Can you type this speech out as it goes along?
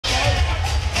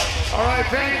All right,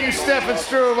 thank you, Stefan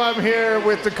Struve. I'm here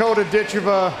with Dakota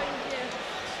Ditcheva,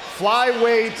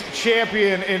 flyweight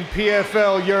champion in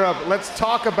PFL Europe. Let's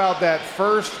talk about that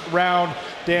first round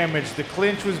damage. The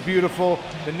clinch was beautiful,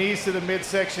 the knees to the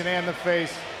midsection and the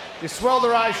face. You swelled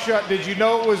her eyes shut. Did you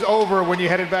know it was over when you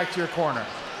headed back to your corner?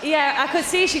 Yeah, I could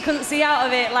see she couldn't see out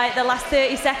of it like the last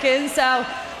 30 seconds, so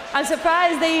I'm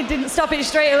surprised they didn't stop it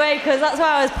straight away, because that's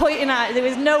why I was pointing at. There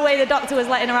was no way the doctor was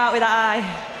letting her out with that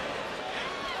eye.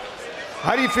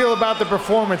 How do you feel about the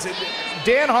performance?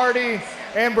 Dan Hardy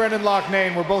and Brendan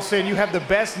Loughnane were both saying you have the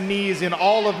best knees in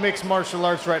all of mixed martial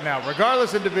arts right now.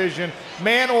 Regardless of division,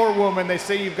 man or woman, they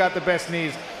say you've got the best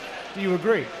knees. Do you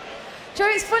agree? Joe,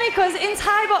 it's funny because in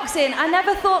Thai boxing, I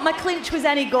never thought my clinch was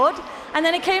any good. And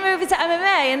then it came over to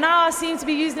MMA, and now I seem to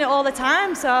be using it all the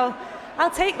time, so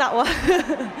I'll take that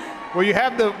one. Well, you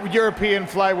have the European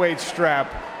flyweight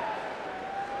strap.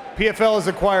 PFL has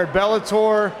acquired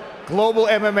Bellator, global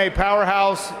MMA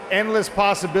powerhouse, endless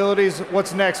possibilities.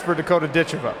 What's next for Dakota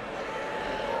Ditcheva?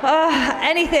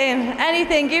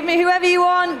 Anything. Give me whoever you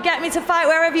want, get me to fight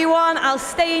wherever you want. I'll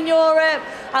stay in Europe,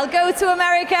 I'll go to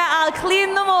America, I'll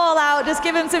clean them all out. Just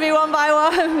give them to me one by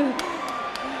one.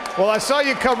 Well, I saw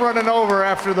you come running over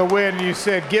after the win. You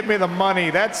said, "Give me the money."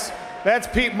 That's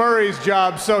Pete Murray's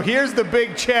job. So here's the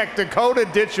big check. Dakota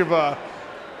Ditcheva,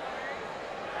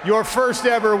 your first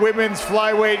ever women's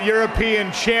flyweight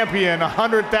European champion,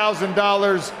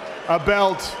 $100,000, a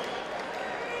belt,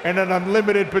 and an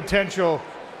unlimited potential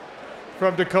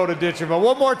from Dakota Ditcheva.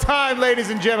 One more time, ladies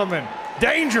and gentlemen.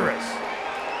 Dangerous.